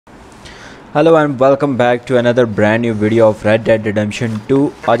Hello and welcome back to another brand new video of red dead redemption 2।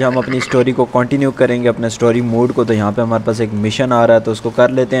 आज हम अपनी story को continue करेंगे, अपने स्टोरी मोड को। तो यहाँ पे हमारे पास एक मिशन आ रहा है तो उसको कर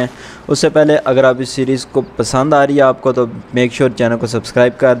लेते हैं। उससे पहले अगर आप इस सीरीज़ को पसंद आ रही है आपको तो मेक श्योर चैनल को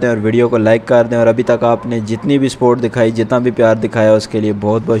सब्सक्राइब कर दें और वीडियो को लाइक कर दें। और अभी तक आपने जितनी भी सपोर्ट दिखाई, जितना भी प्यार दिखाया उसके लिए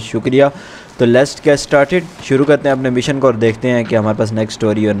बहुत बहुत शुक्रिया। तो लेट्स गेट स्टार्टेड, शुरू करते हैं अपने मिशन को और देखते हैं कि हमारे पास नेक्स्ट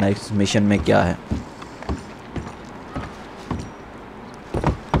स्टोरी और नेक्स्ट मिशन में क्या है।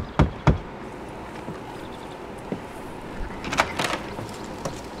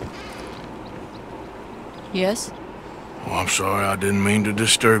 Yes? Oh, I'm sorry, I didn't mean to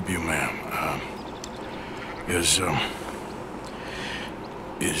disturb you, ma'am.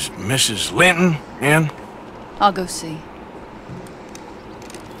 Is Mrs. Linton in? I'll go see.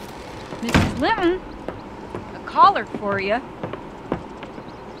 Mrs. Linton? A caller for you.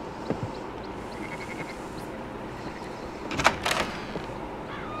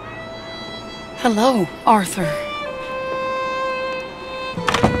 Hello, Arthur.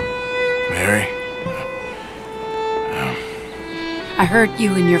 Mary? I heard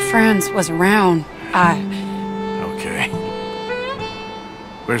you and your friends was around. Okay.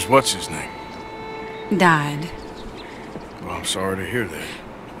 Where's what's his name? Died. Well, I'm sorry to hear that.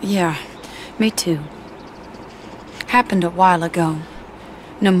 Yeah, me too. Happened a while ago.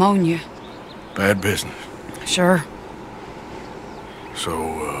 Pneumonia. Bad business. Sure. So,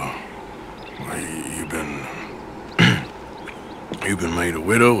 well, you've been made a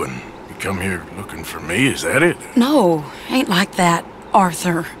widow and you come here looking for me, is that it? No, ain't like that,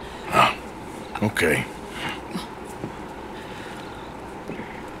 Arthur. Oh, okay.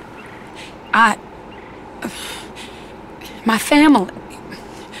 My family.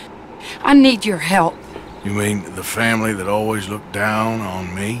 I need your help. You mean the family that always looked down on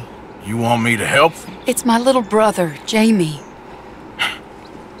me? You want me to help them? It's my little brother, Jamie.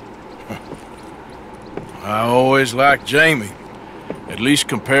 I always liked Jamie, at least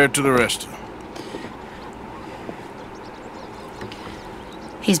compared to the rest of them.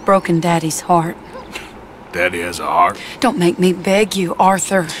 He's broken Daddy's heart. Daddy has a heart. Don't make me beg you,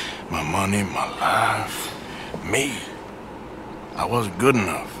 Arthur. My money, my life, me. I wasn't good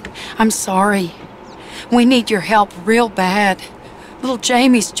enough. I'm sorry. We need your help real bad. Little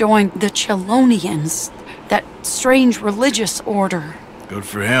Jamie's joined the Chelonians, that strange religious order. Good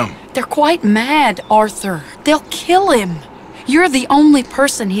for him. They're quite mad, Arthur. They'll kill him. You're the only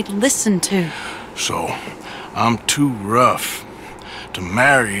person he'd listen to. So, I'm too rough to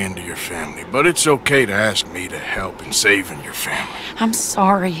marry into your family, but it's okay to ask me to help in saving your family. I'm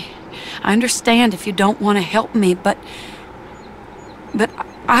sorry. I understand if you don't want to help me, but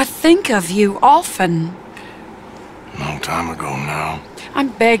I think of you often. Long time ago now.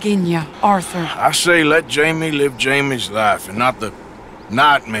 I'm begging you, Arthur. I say let Jamie live Jamie's life and not the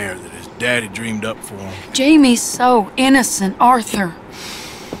nightmare that his daddy dreamed up for him. Jamie's so innocent, Arthur.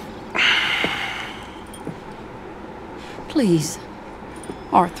 Please,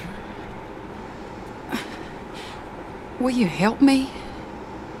 Arthur. Will you help me?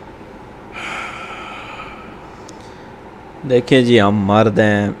 देखिए जी, हम मर्द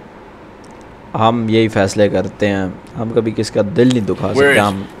हैं, हम यही फैसले करते हैं, हम कभी किसका दिल नहीं दुखा सकते,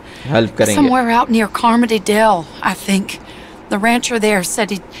 हम हेल्प करेंगे। Somewhere out near Carmody Dell, I think. The rancher there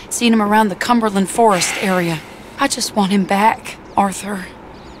said he'd seen him around the Cumberland Forest area. I just want him back, Arthur.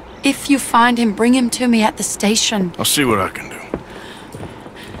 If you find him, bring him to me at the station. I'll see what I can do.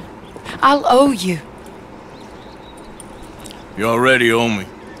 I'll owe you. You already owe me.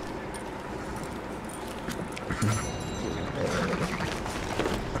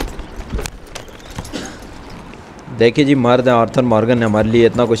 देखिए जी, मर्द है, Arthur Morgan ने हमारे लिए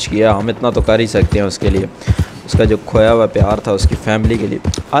इतना कुछ किया, हम इतना तो कर ही सकते हैं उसके लिए। उसका जो खोया हुआ प्यार था उसकी फैमिली के लिए,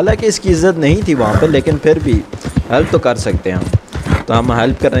 हालांकि इसकी इज़्ज़त नहीं थी वहाँ पे, लेकिन फिर भी हेल्प तो कर सकते हैं हम। तो हम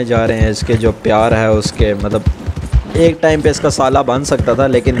हेल्प करने जा रहे हैं। इसके जो प्यार है उसके, मतलब एक टाइम पे इसका साला बन सकता था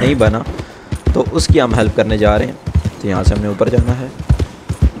लेकिन नहीं बना, तो उसकी हम हेल्प करने जा रहे हैं। तो यहाँ से हमने ऊपर जाना है।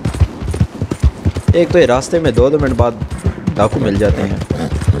 एक तो ये रास्ते में 2-2 मिनट बाद डाकू मिल जाते हैं,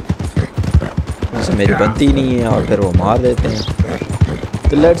 उनसे मेरी बनती नहीं है और फिर वो मार देते हैं।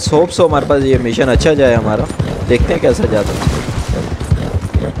 तो लेट्स होप सो हमारे पास ये मिशन अच्छा जाए हमारा, देखते हैं कैसा जाता है।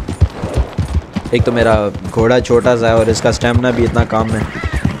 एक तो मेरा घोड़ा छोटा सा है और इसका स्टेमिना भी इतना कम है,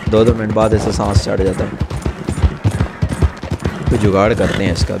 2-2 मिनट बाद इसे सांस चढ़ जाता है। तो जुगाड़ करते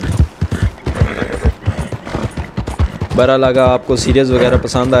हैं इसका भी। बहरहाल अगर आपको सीरीज़ वगैरह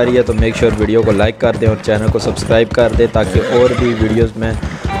पसंद आ रही है तो मेक श्योर वीडियो को लाइक कर दें और चैनल को सब्सक्राइब कर दें, ताकि और भी वीडियोस में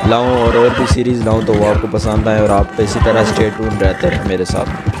लाऊं और भी सीरीज़ लाऊं तो वो आपको पसंद आए और आप इसी तरह स्टे ट्यून रहते हैं मेरे साथ।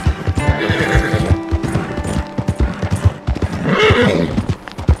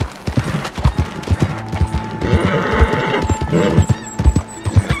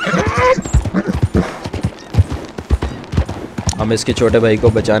 हम इसके छोटे भाई को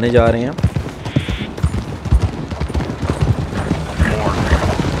बचाने जा रहे हैं।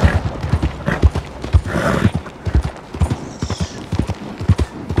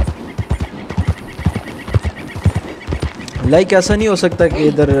 लाइक ऐसा नहीं हो सकता कि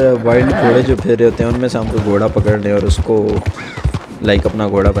इधर वाइल्ड घोड़े जो फिर रहे होते हैं उनमें से हम कोई घोड़ा पकड़ लें और उसको लाइक अपना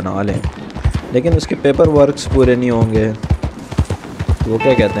घोड़ा बना लें, लेकिन उसके पेपर वर्क्स पूरे नहीं होंगे। वो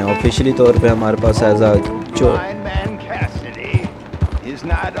क्या कहते हैं ऑफिशियली तौर पे हमारे पास एज अ जो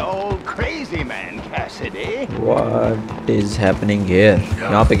व्हाट इज हैपनिंग हियर,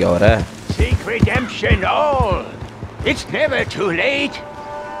 यहाँ पे क्या हो रहा है?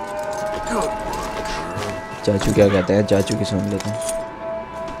 चाचू क्या कहते हैं, चाचू की सुन लेते हैं।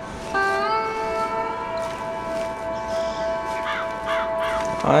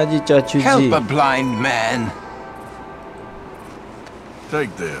 हाँ जी चाचू जी। Help a blind man.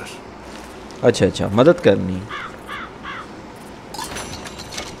 Take this. अच्छा अच्छा, मदद करनी।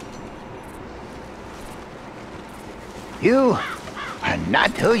 You are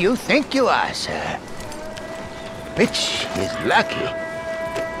not who you think you are, sir. Which is lucky.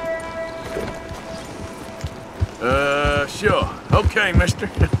 Sure. Okay, mister.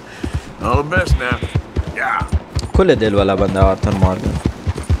 All the best now. Yeah. खुले दिल वाला बंदा आर्थर मॉर्गन।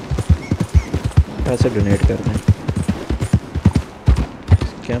 पैसे डोनेट कर दें।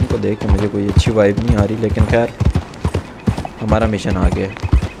 स्कैम को देख के मुझे कोई अच्छी वाइब नहीं आ रही, लेकिन खैर हमारा मिशन आ गया।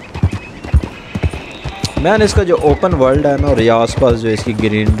 मैंने इसका जो ओपन वर्ल्ड है ना और ये आसपास जो इसकी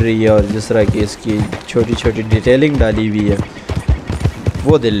ग्रीनरी है और जिस तरह की इसकी छोटी छोटी डिटेलिंग डाली हुई है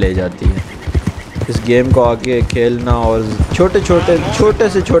वो दिल ले जाती है। इस गेम को आगे खेलना और छोटे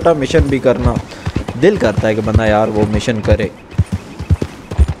से छोटा मिशन भी करना दिल करता है कि बंदा यार वो मिशन करे।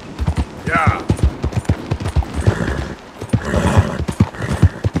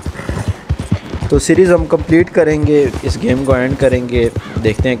 तो सीरीज़ हम कंप्लीट करेंगे, इस गेम को एंड करेंगे,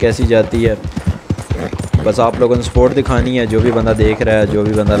 देखते हैं कैसी जाती है। बस आप लोगों ने सपोर्ट दिखानी है, जो भी बंदा देख रहा है, जो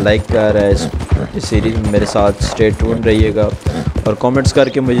भी बंदा लाइक कर रहा है इस सीरीज़ में मेरे साथ स्टे ट्यून रहिएगा और कमेंट्स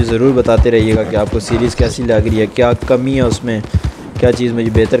करके मुझे ज़रूर बताते रहिएगा कि आपको सीरीज़ कैसी लग रही है, क्या कमी है उसमें, क्या चीज़ मुझे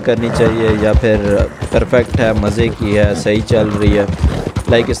बेहतर करनी चाहिए या फिर परफेक्ट है, मज़े की है, सही चल रही है।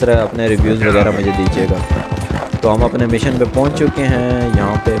 लाइक इस तरह अपने रिव्यूज़ वगैरह मुझे दीजिएगा। तो हम अपने मिशन पे पहुंच चुके हैं,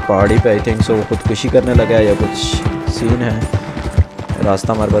 यहाँ पे पहाड़ी पे आई थिंक सो खुदकुशी करने लगा है या कुछ सीन है।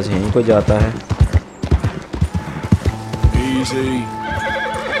 रास्ता हमारे पास यहीं को जाता है।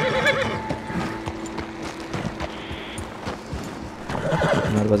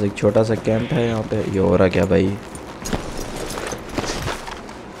 हमारे पास एक छोटा सा कैंप है यहाँ पे। ये हो रहा क्या भाई?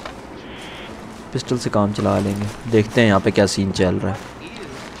 पिस्टल से काम चला लेंगे, देखते हैं यहाँ पे क्या सीन चल रहा है।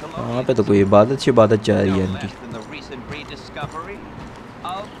 यहाँ पे तो कोई इबादत चल रही है इनकी।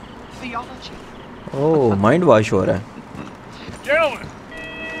 ओह माइंड वॉश हो रहा है।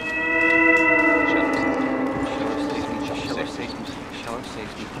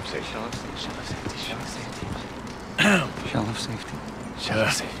 Shell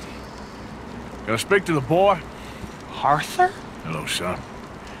of safety. Gonna speak to the boy? Arthur? Hello, son.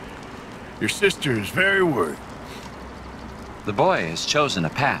 Your sister is very worried. The boy has chosen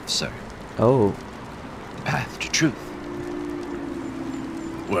a path, sir. Oh. The path to truth.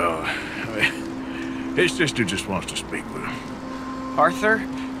 Well, his sister just wants to speak with him. Arthur,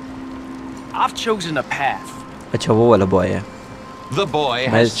 I've chosen a path. अच्छा वो वाला boy है। The boy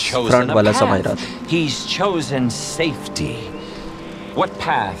has chosen a path. He's chosen safety. What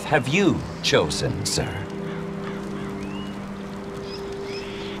path have you chosen, sir?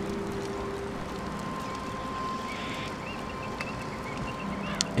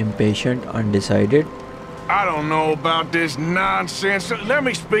 Impatient, undecided. I don't know about this nonsense. Let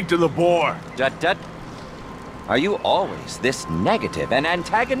me speak to the boy. Dut. Are you always this negative and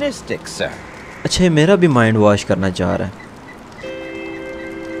antagonistic, sir? अच्छा मेरा भी mind wash करना चाह रहा है।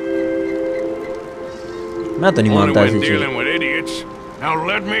 मैं तो नहीं मानता ऐसी चीज़। Now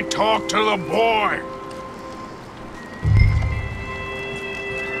let me talk to the boy.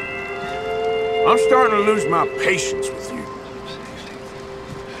 I'm starting to lose my patience with you.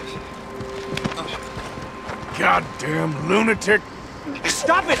 Goddamn lunatic.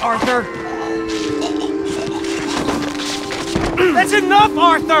 Stop it, Arthur! That's enough,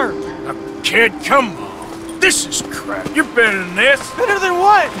 Arthur! Now, kid, come on. This is crap. You're better than this. Better than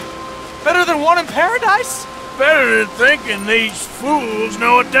what? Better than one in paradise? Better than thinking these fools know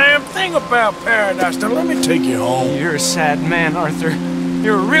a damn thing about paradise. Now let me take you home. You're a sad man, Arthur.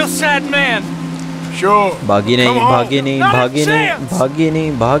 You're a real sad man. Sure. भागी नहीं।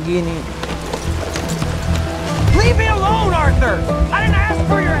 Leave me alone, Arthur. I didn't ask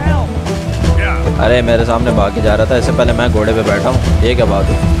for your help. Yeah. अरे मेरे सामने भाग के जा रहा था, इससे पहले मैं घोड़े पे बैठा हूँ, ये क्या बात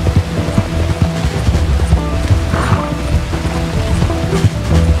है?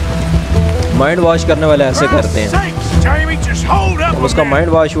 माइंड वॉश करने वाले ऐसे करते हैं। उसका माइंड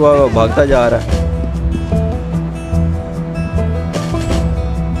वॉश हुआ, भागता जा रहा है।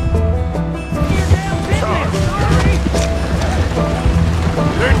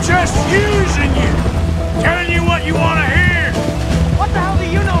 Just using you, telling you what you want to hear. What the hell do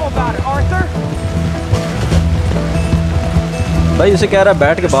you know about it, Arthur? भाई उसे कह रहा है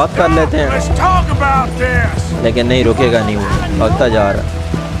बैठ के बात कर लेते हैं, Let's talk about this. लेकिन नहीं, रुकेगा नहीं, वो भागता जा रहा है।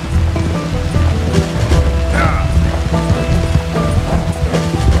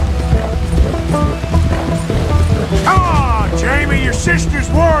 Come on, Jamie, your sister's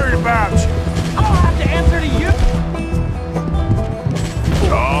worried about you. I don't have to answer to you.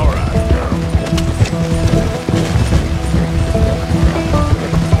 All right, girl.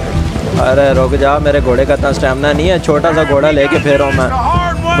 अरे रुक जा, मेरे घोड़े का इतना स्टैमिना नहीं है, छोटा सा घोड़ा लेके फिर रहा हूँ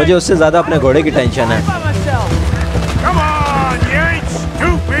मैं, मुझे उससे ज़्यादा अपने घोड़े की टेंशन है। Come on, you ain't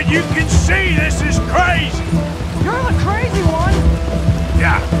stupid. You can see this is crazy. You're the crazy one.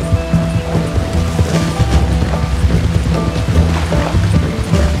 Yeah.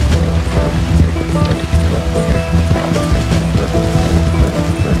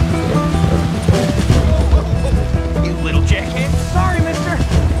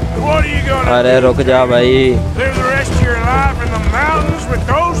 अरे रुक जा भाई। Live the rest of your life in the mountains with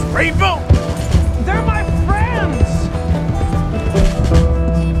those people? They're my friends.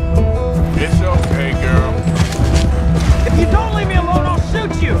 It's okay, girl. If you don't leave me alone, I'll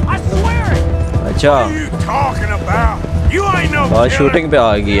shoot you. I swear it. अच्छा, What are you talking about? You ain't no बहुत killer. Shooting पे आ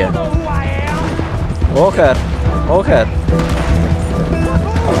गई You है। know who I am. ओ खैर, ओ खैर।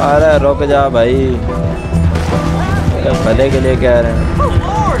 अरे रुक जा भाई, भले के लिए कह रहे हैं। Oh Lord.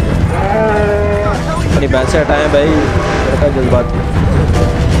 अपनी बहन से हटाएं भाई, लड़का जज्बात।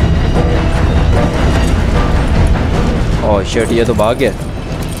 ओह शिट, ये तो भाग गया।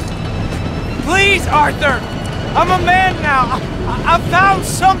 Please, Arthur. I'm a man now. I found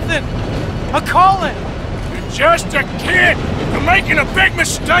something. A calling. You're just a kid. You're making a big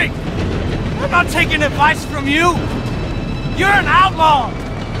mistake. I'm not taking advice from you. You're an outlaw.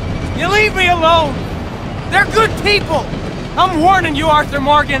 You leave me alone. They're good people. I'm warning you, Arthur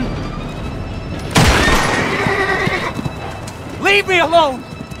Morgan. Leave me alone.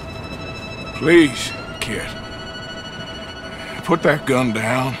 Please, kid. Put that gun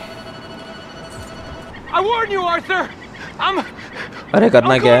down. I warn you, Arthur. अरे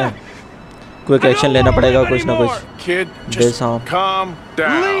करना क्या है? Quick action लेना पड़ेगा कुछ ना कुछ। Kid, This just arm. calm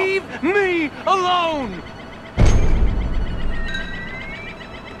down. Leave me alone.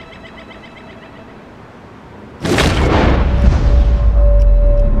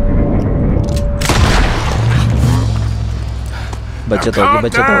 बचत होगी,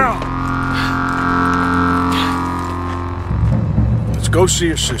 बचत होगी। Let's go see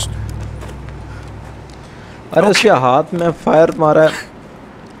your sister. अरे उसके हाथ में फायर मारा है।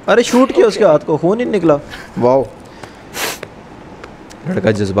 अरे शूट किया उसके हाथ को, खून ही निकला। वाओ,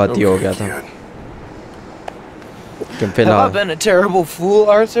 लड़का जज्बाती हो गया था। Have I been a terrible fool,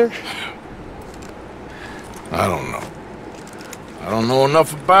 Arthur? I don't know. I don't know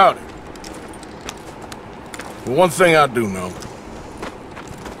enough about it. But one thing I do know.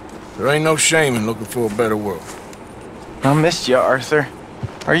 There ain't no shame in looking for a better world. I missed you, Arthur.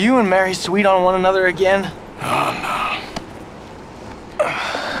 Are you and Mary sweet on one another again? Oh, no.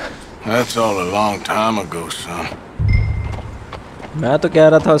 That's all a long time ago, son. मैं तो कह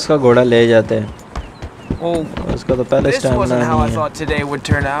रहा था उसका घोड़ा ले जाते हैं। Well, उसका तो पहले this wasn't stamina how I नहीं है। thought today would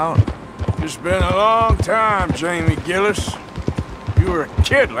turn out. It's been a long time, Jamie Gillis. You were a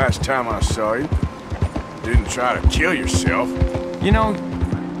kid last time I saw you. Didn't try to kill yourself. You know,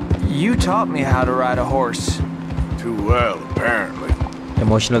 you taught me how to ride a horse. Too well, apparently.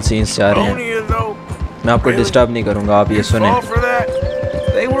 Emotional scenes जा रहे हैं। Only though. मैं आपको disturb नहीं करूँगा, आप ये सुने। Fall for that?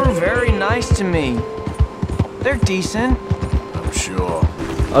 They were very nice to me. They're decent. I'm sure.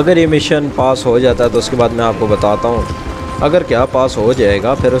 अगर ये मिशन पास हो जाता है तो उसके बाद मैं आपको बताता हूँ। अगर क्या पास हो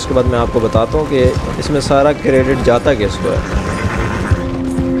जाएगा फिर उसके बाद मैं आपको बताता हूँ कि इसमें सारा क्रेडिट जाता किसको है।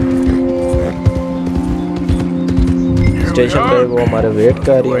 स्टेशन पे वो हमारे वेट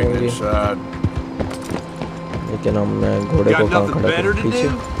कर रही होंगी, लेकिन हम मैं घोड़े को कहाँ खड़ा करूँ? पीछे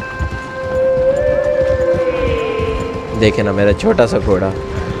देखे ना मेरा छोटा सा घोड़ा।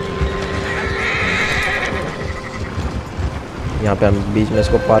 यहाँ पे हम बीच में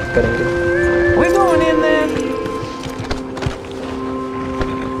इसको पार्क करेंगे। We going in there?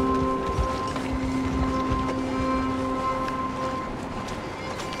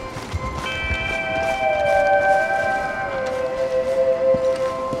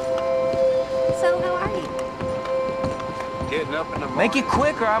 Make it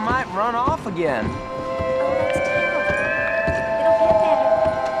quick or I might run off again. Oh, that's terrible. It'll get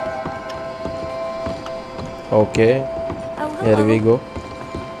better. Okay, Oh, here hello. we go.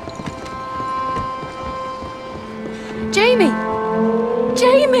 Jamie!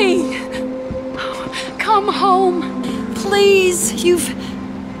 Jamie! Come home, please.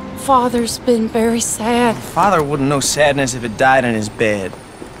 Father's been very sad. Father wouldn't know sadness if it died in his bed.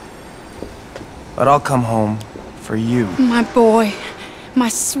 But I'll come home for you. My boy. My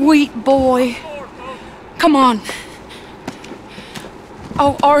sweet boy. Come on.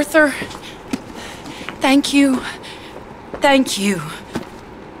 Oh, Arthur. Thank you. Thank you.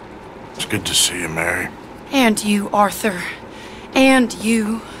 It's good to see you, Mary. And you, Arthur. And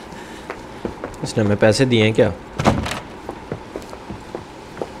you. इसने हमें पैसे दिए हैं क्या?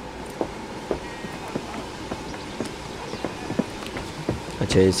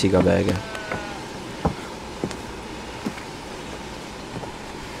 अच्छा, इसी का bag है.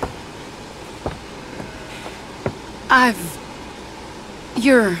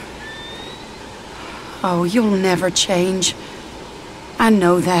 Oh, you'll never change. I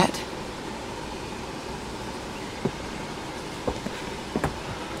know that.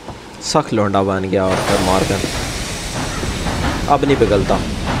 सख्त लौंडा बन गया और फिर मार कर अब नहीं पिघलता.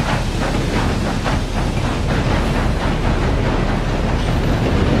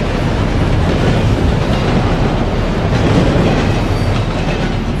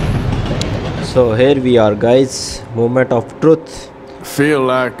 So here we are, guys. Moment of truth. I feel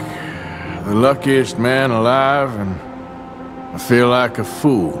like the luckiest man alive, and I feel like a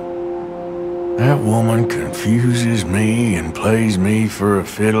fool. That woman confuses me and plays me for a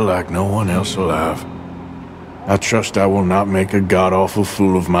fiddle like no one else alive. I trust I will not make a god-awful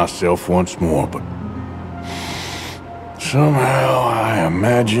fool of myself once more, but somehow I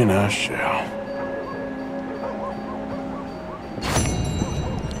imagine I shall.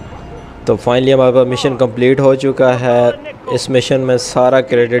 तो finally हमारे पास mission complete हो चुका है. इस mission में सारा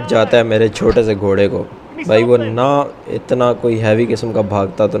credit जाता है मेरे छोटे से घोड़े को. भाई वो ना इतना कोई हैवी किस्म का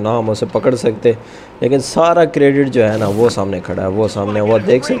भागता तो ना हम उसे पकड़ सकते, लेकिन सारा क्रेडिट जो है ना वो सामने खड़ा है, वो सामने वो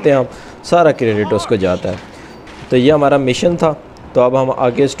देख सकते हैं आप. सारा क्रेडिट उसको जाता है. तो ये हमारा मिशन था. तो अब हम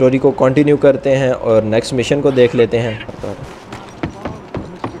आगे स्टोरी को कंटिन्यू करते हैं और नेक्स्ट मिशन को देख लेते हैं.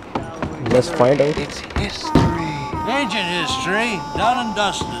 Let's find out. Ancient history, done and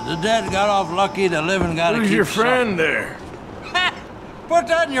dusted. The dead got off lucky, the living got to keep. Who's your friend something. there? Put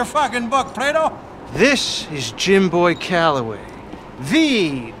that in your fucking book, Plato. This is Jim Boy Calloway.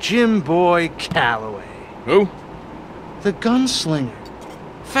 The Jim Boy Calloway. Who? The gunslinger.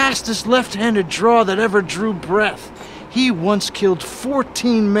 Fastest left-handed draw that ever drew breath. He once killed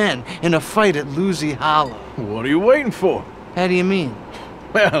 14 men in a fight at Lucy Hollow. What are you waiting for? How do you mean?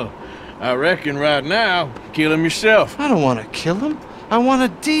 Well, I reckon right now, kill him yourself. I don't want to kill him. I want to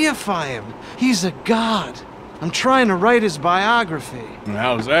deify him. He's a god. I'm trying to write his biography. And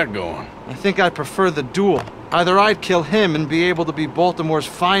how's that going? I think I prefer the duel. Either I'd kill him and be able to be Baltimore's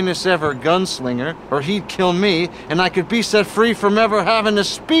finest ever gunslinger, or he'd kill me and I could be set free from ever having to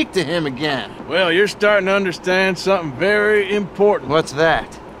speak to him again. Well, you're starting to understand something very important. What's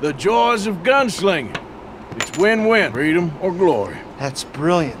that? The joys of gunslinging. It's win-win, freedom or glory. That's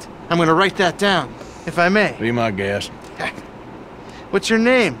brilliant. I'm gonna write that down, if I may. Be my guest. What's your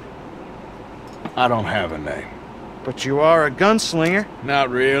name? I don't have a name. But you are a gunslinger. Not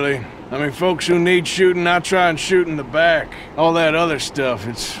really. I mean, folks who need shooting, I try and shoot in the back. All that other stuff,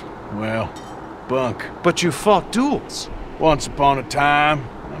 it's, well, bunk. But you fought duels. Once upon a time,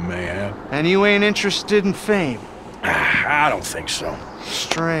 I may have. And you ain't interested in fame. I don't think so.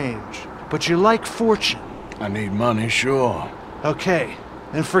 Strange. But you like fortune. I need money, sure. Okay.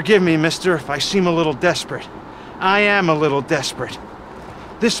 Then forgive me, mister, if I seem a little desperate. I am a little desperate.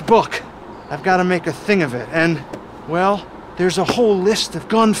 This book, I've got to make a thing of it, and, well, there's a whole list of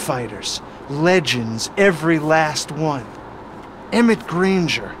gunfighters. Legends, every last one. Emmett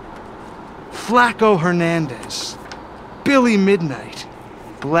Granger. Flaco Hernandez. Billy Midnight.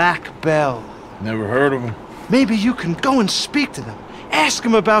 Black Bell. Never heard of him. Maybe you can go and speak to them. Ask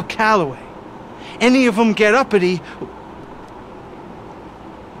them about Calloway. Any of them get uppity,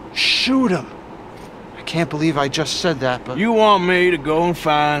 shoot him. I can't believe I just said that, but... You want me to go and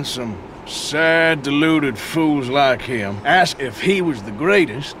find some sad, deluded fools like him, ask if he was the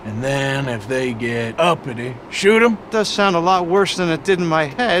greatest, and then if they get uppity, shoot him? Does sound a lot worse than it did in my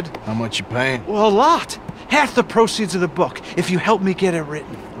head. How much you paying? Well, a lot. Half the proceeds of the book, if you help me get it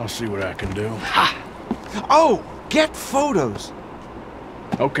written. I'll see what I can do. Ha! Oh, get photos.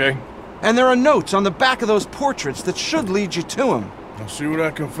 Okay. And there are notes on the back of those portraits that should lead you to him. I'll see what I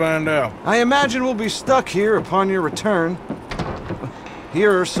can find out. I imagine we'll be stuck here upon your return.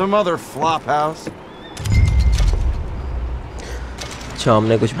 Here or some other flop house. अच्छा,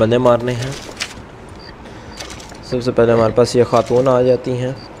 हमने कुछ बंदे मारने हैं। सबसे पहले हमारे पास ये खातून आ जाती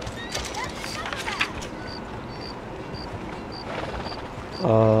हैं।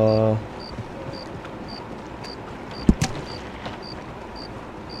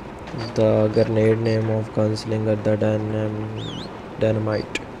 The grenade name of gunslinger the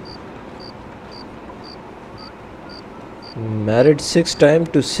dynamite. Married 6 times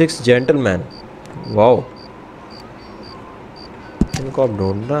to 6 gentlemen. Wow. इनको अब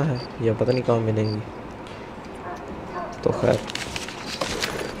ढूंढना है या पता नहीं कहाँ मिलेंगी। तो खैर।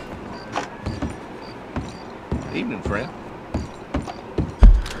 Evening, friend.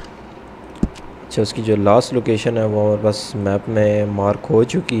 अच्छा, उसकी जो लास्ट लोकेशन है वो हमारे पास मैप में मार्क हो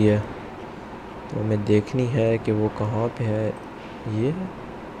चुकी है, तो हमें देखनी है कि वो कहाँ पे है। ये है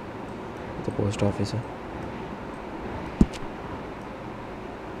तो पोस्ट ऑफिस है।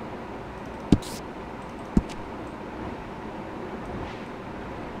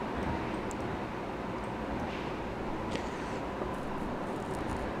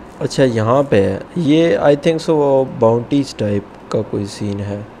 अच्छा, यहाँ पे है ये। आई थिंक सो वो बाउंटीज टाइप का कोई सीन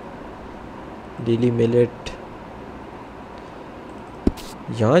है। डेली मिलेट,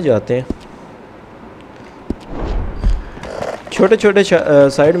 यहाँ जाते हैं। छोटे छोटे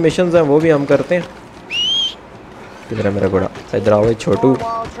साइड मिशंस हैं वो भी हम करते हैं। किधर है मेरा घोड़ा? इधर आओ छोटू।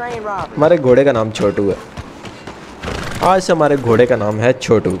 हमारे घोड़े का नाम छोटू है। आज से हमारे घोड़े का नाम है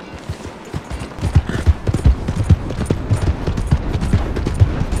छोटू।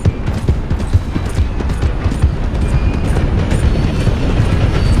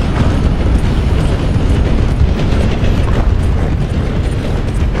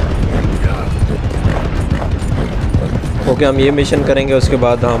 ओके, हम ये मिशन करेंगे, उसके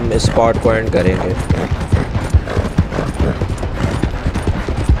बाद हम स्पॉट को एंड करेंगे।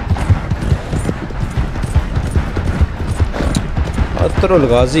 अतरुल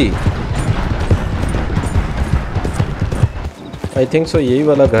गाजी, आई थिंक सो यही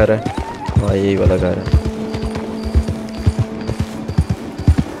वाला घर है। हाँ, यही वाला घर है।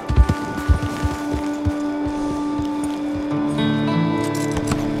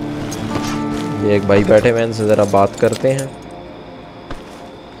 ये एक भाई बैठे हुए, इनसे ज़रा बात करते हैं।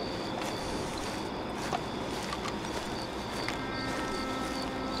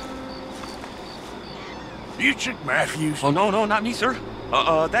 You chick Matthews? Oh, no, not me, sir.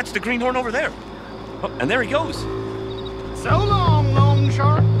 That's the greenhorn over there. Oh, and there he goes. So long, long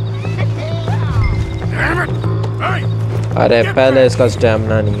short. Damn it! Hey! अरे पहले इसका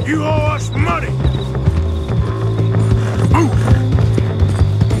स्टैमिना नहीं है। You owe us money!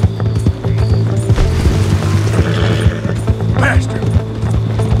 Bastard!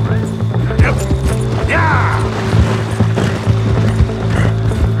 Yep! Yeah!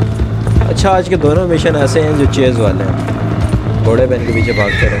 अच्छा, आज के दोनों mission ऐसे हैं जो चेज वाले हैं। घोड़े पे इनके पीछे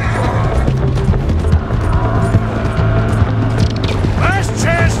भागते रहे। Last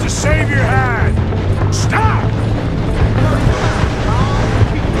chance to save your hide! Stop!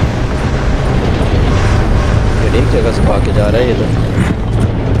 ये एक जगह से भाग के जा रहा है ये तो।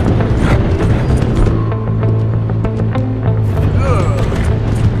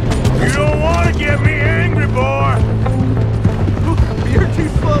 You don't want to get me angry, boy! You're too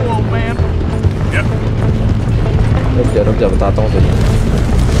slow, old man. Yep. रुक जा बताता हूँ तुझे।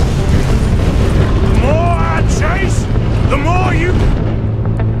 The more I chase, the more you...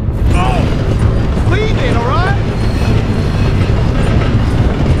 Oh! Leave it, all right?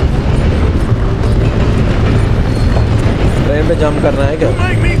 Train पे जंप करना है क्या? You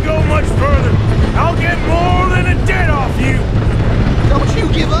make me go much further, I'll get more than a debt off you! Don't you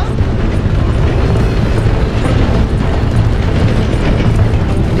give up?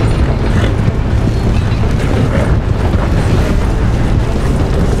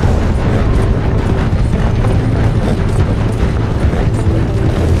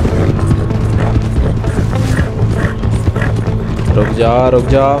 रुक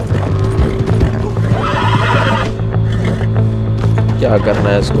जा। क्या करना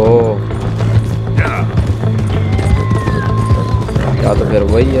है इसको? या तो फिर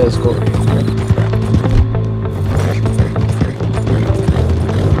वही है इसको।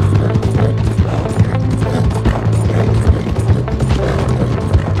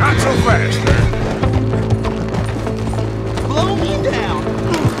 Not so fast, man. Blow me down.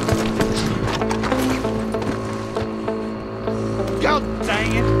 God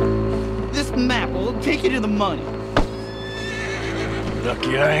dang it. This map will take you to the money.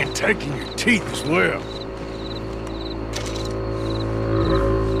 Lucky I ain't taking your teeth as well.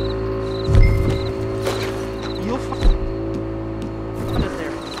 You'll find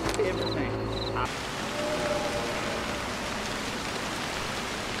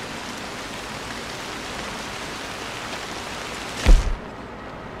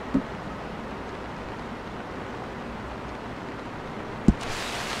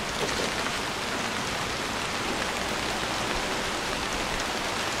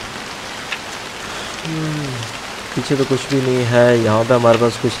पीछे तो कुछ भी नहीं है। यहाँ पे हमारे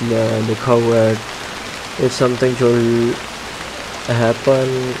पास कुछ लिखा हुआ है, if something should happen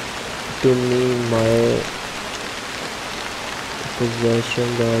to me my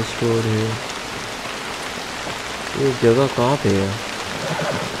possession the store है। ये जगह कहाँ पे है?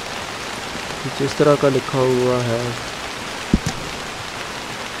 जिस तरह का लिखा हुआ है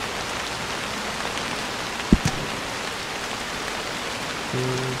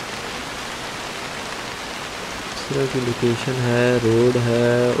इस तरह की लोकेशन है, रोड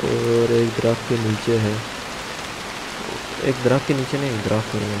है और एक दरख्त के नीचे है। एक दरख्त के नीचे नहीं, एक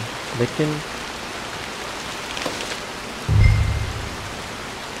दरख्त नहीं है, लेकिन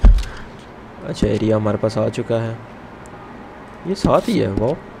अच्छा एरिया हमारे पास आ चुका है। ये साथ ही है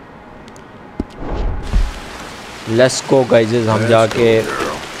वो। लेट्स गो गाइस, हम जाके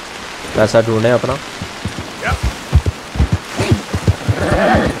पैसा ढूंढें अपना।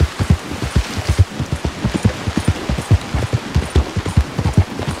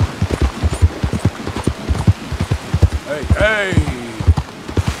 Hey!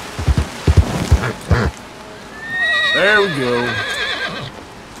 There we go.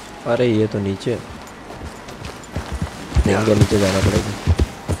 अरे ये तो नीचे नहीं, नीचे जाना पड़ेगा।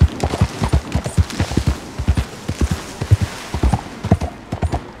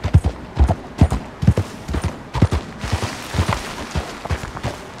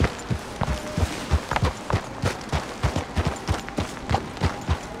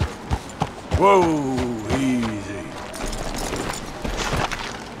 Whoa, easy.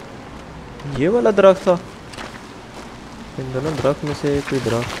 ये वाला दरख्त था, इन दोनों दरख्त में से कोई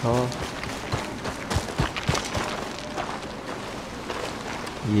दरख्त था।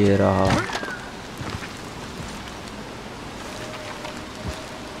 ये रहा।